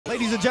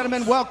Ladies and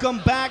gentlemen, welcome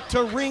back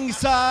to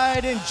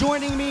ringside, and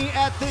joining me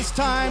at this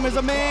time is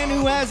a man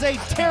who has a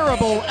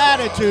terrible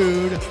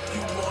attitude.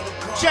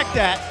 Check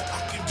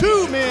that.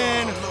 Two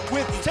men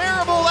with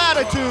terrible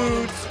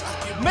attitudes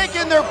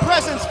making their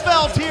presence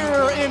felt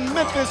here in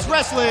Memphis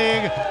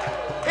Wrestling.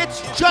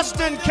 It's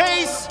Justin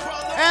Case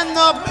and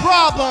the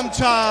problem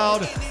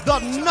child,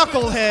 the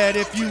knucklehead,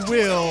 if you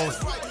will,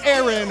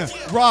 Aaron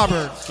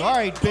Roberts. All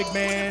right, big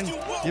man,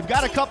 you've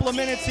got a couple of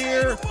minutes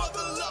here.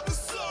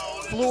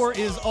 Floor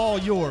is all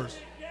yours.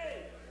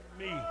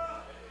 Me.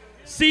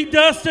 See,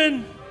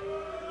 Dustin,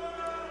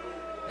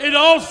 it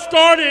all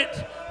started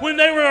when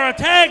they were a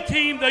tag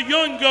team, the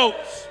Young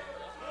Goats.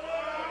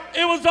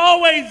 It was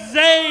always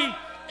Zay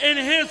and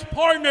his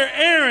partner,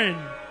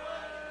 Aaron.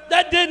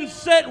 That didn't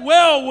sit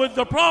well with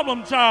the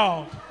problem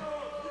child.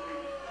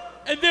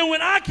 And then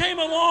when I came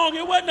along,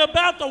 it wasn't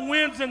about the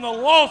wins and the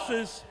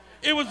losses.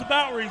 It was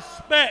about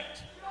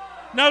respect.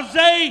 Now,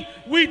 Zay,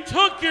 we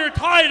took your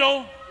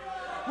title.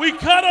 We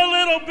cut a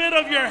little bit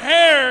of your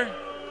hair.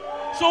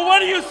 So what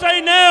do you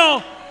say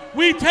now?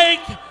 We take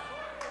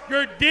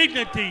your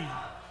dignity.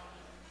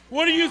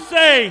 What do you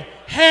say?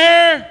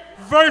 Hair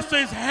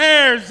versus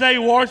hair, Zay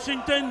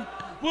Washington.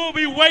 We'll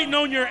be waiting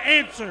on your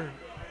answer.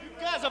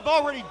 You guys have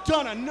already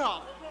done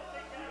enough.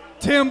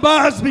 Tim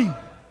Bosby,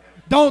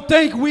 don't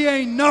think we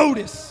ain't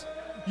noticed.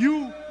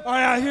 You are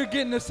out here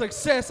getting the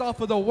success off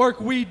of the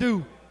work we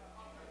do.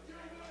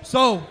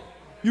 So,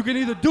 you can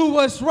either do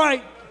what's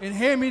right and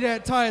hand me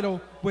that title,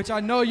 which I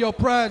know your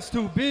pride's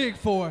too big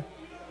for,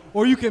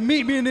 or you can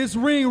meet me in this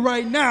ring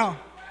right now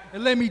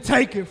and let me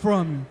take it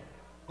from you.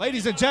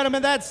 Ladies and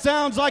gentlemen, that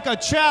sounds like a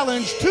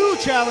challenge. Two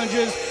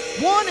challenges.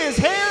 One is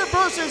hair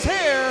versus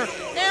hair,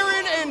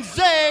 Aaron and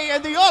Zay,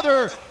 and the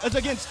other is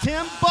against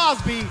Tim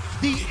Bosby,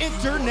 the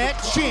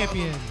Internet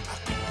Champion.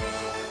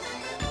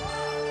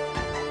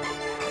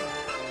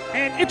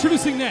 And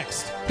introducing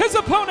next, his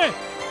opponent,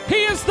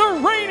 he is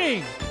the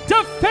reigning,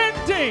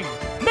 defending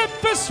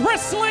Memphis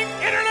Wrestling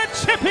Internet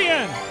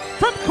Champion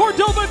from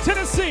Cordova,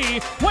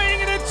 Tennessee, weighing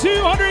in at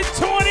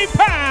 220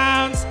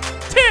 pounds,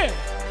 Tim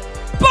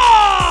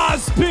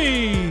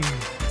Bosby.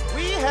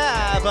 We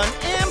have an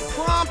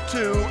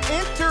impromptu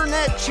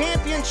Internet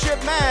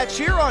Championship match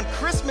here on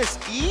Christmas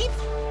Eve.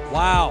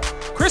 Wow.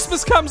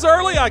 Christmas comes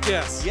early, I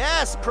guess.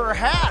 Yes,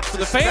 perhaps. For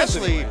the fans,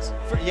 anyways.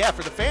 For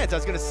the fans. I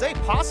was going to say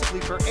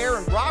possibly for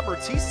Aaron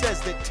Roberts. He says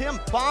that Tim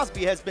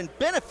Bosby has been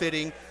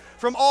benefiting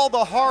from all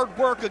the hard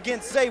work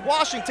against Zay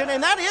Washington,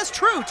 and that is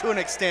true to an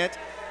extent.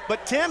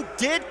 But Tim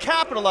did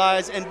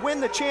capitalize and win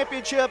the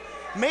championship,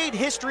 made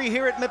history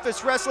here at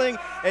Memphis Wrestling,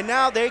 and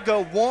now they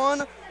go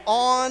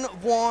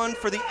one-on-one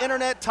for the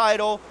Internet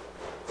title.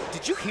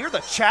 Did you hear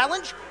the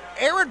challenge?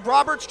 Aaron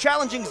Roberts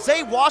challenging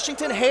Zay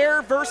Washington,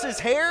 hair versus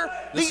hair.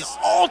 The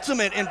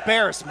ultimate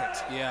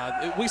embarrassment.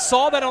 Yeah, we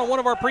saw that on one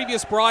of our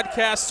previous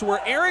broadcasts where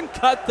Aaron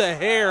cut the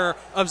hair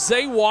of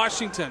Zay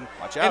Washington.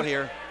 Watch out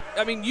here.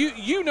 I mean,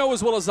 you know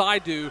as well as I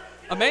do,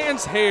 a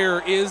man's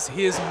hair is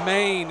his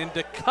mane, and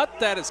to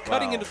cut that is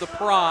cutting into the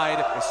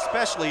pride.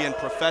 Especially in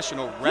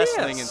professional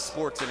wrestling and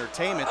sports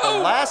entertainment. The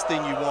last thing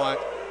you want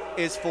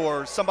is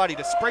for somebody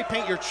to spray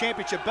paint your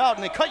championship belt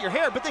and then cut your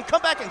hair, but then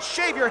come back and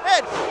shave your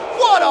head.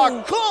 What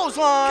a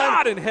clothesline!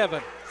 God in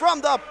heaven.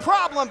 From the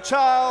problem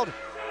child,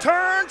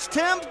 turns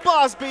Tim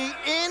Bosby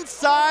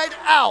inside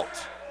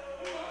out.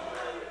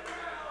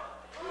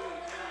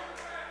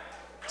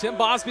 Tim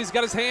Bosby's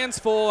got his hands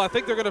full. I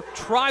think they're going to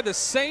try the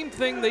same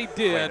thing they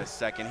did. Wait a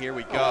second, here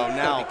we go.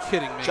 Now, be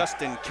kidding me.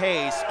 Justin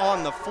Case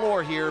on the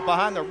floor here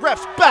behind the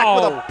ref's back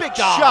with a big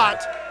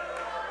shot.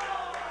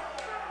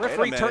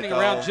 Referee turning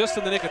around just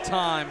in the nick of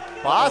time.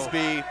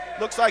 Bosby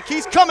looks like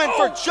he's coming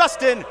for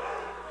Justin.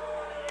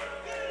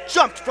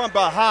 Jumped from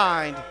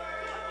behind.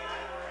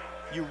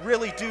 You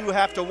really do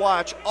have to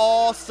watch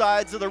all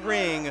sides of the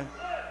ring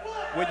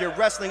when you're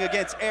wrestling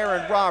against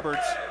Aaron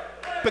Roberts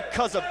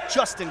because of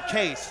Justin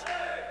Case.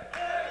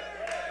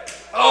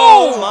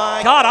 Oh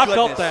my God, goodness. I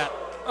felt that.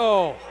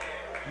 Oh.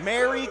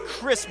 Merry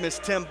Christmas,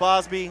 Tim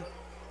Bosby.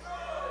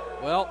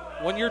 Well,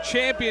 when you're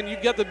champion,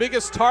 you've got the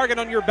biggest target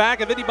on your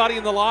back of anybody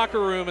in the locker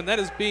room, and that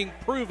is being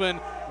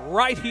proven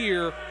right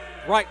here,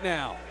 right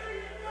now.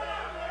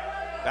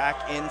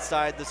 Back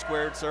inside the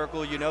squared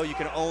circle. You know you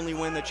can only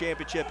win the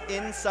championship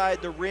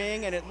inside the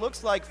ring, and it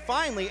looks like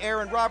finally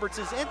Aaron Roberts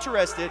is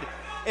interested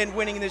in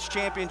winning this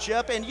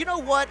championship. And you know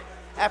what?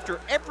 After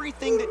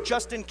everything that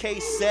Justin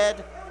Case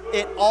said,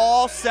 it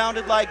all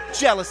sounded like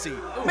jealousy.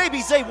 Maybe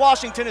Zay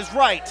Washington is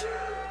right.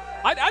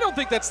 I don't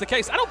think that's the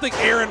case. I don't think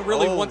Aaron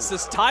really wants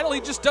this title.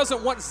 He just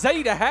doesn't want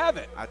Zay to have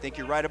it. I think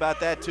you're right about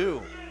that,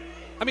 too.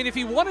 I mean, if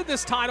he wanted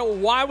this title,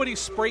 why would he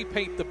spray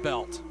paint the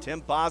belt?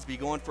 Tim Bosby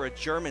going for a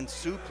German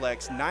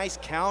suplex. Nice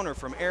counter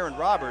from Aaron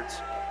Roberts.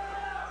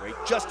 Wait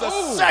just a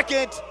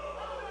second.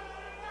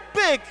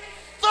 Big,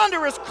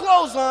 thunderous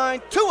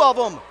clothesline. Two of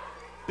them.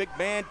 Big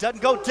man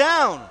doesn't go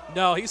down.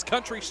 No, he's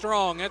country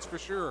strong, that's for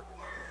sure.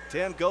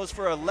 Tim goes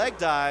for a leg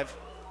dive.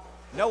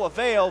 No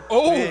avail.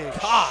 Oh, big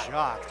God.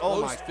 shot. Oh,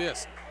 Closed my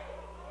fist.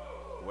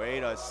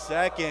 Wait a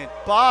second.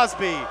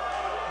 Bosby,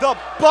 the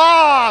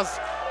boss,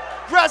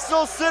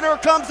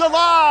 WrestleCenter comes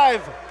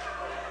alive.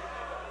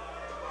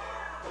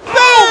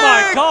 Oh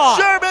my God!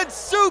 German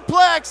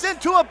suplex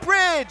into a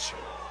bridge.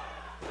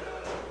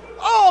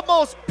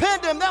 Almost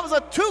pinned him. That was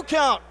a 2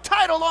 count.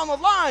 Title on the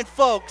line,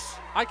 folks.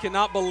 I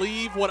cannot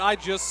believe what I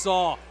just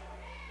saw.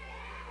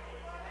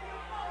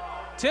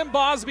 Tim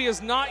Bosby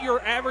is not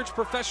your average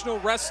professional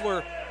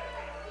wrestler.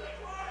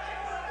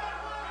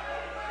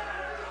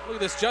 Look at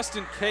this, just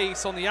in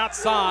case on the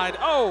outside.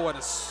 Oh, and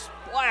a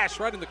splash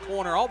right in the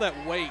corner. All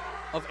that weight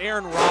of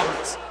Aaron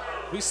Roberts.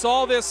 We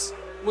saw this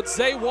with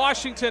Zay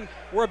Washington.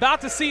 We're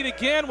about to see it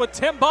again with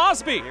Tim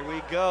Bosby. Here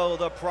we go,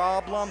 the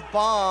problem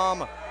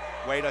bomb.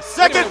 Wait a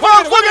second,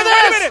 folks, look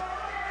at this!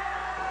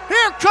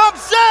 Here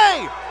comes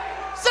Zay!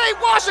 Zay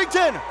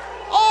Washington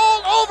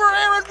all over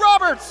Aaron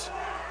Roberts.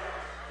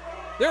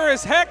 There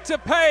is heck to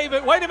pay,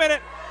 but wait a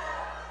minute.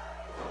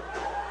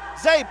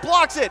 Zay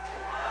blocks it.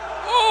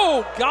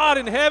 Oh, God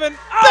in heaven.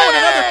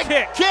 Oh, and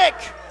another kick.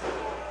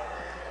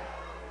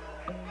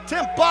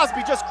 Tim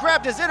Bosby just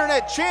grabbed his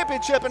internet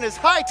championship and is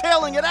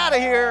hightailing it out of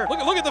here.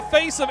 Look at the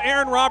face of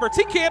Aaron Roberts.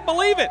 He can't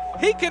believe it.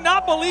 He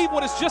cannot believe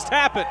what has just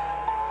happened.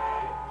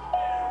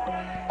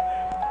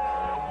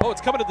 Oh,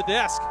 it's coming to the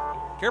desk.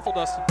 Careful,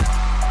 Dustin.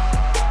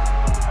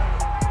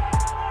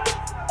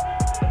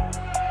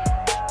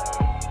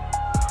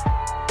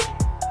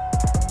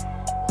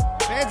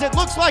 Fans, it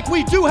looks like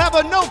we do have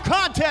a no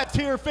contest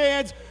here,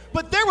 fans,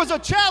 but there was a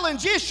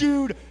challenge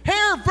issued,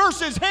 hair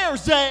versus hair,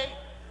 Zay.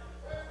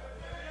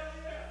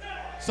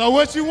 So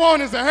what you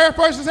want is a hair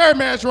versus hair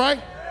match,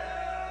 right?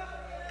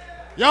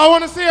 Y'all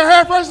want to see a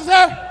hair versus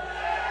hair?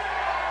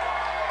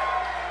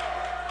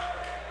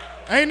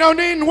 Ain't no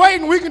need in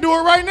waiting, we can do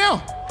it right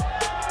now.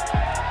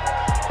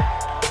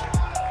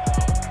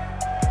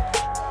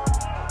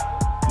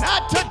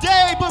 Not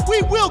today, but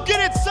we will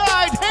get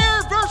inside,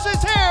 hair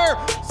versus hair,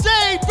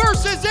 Zay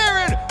versus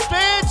Aaron.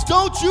 Fans,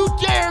 don't you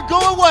dare go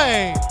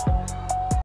away.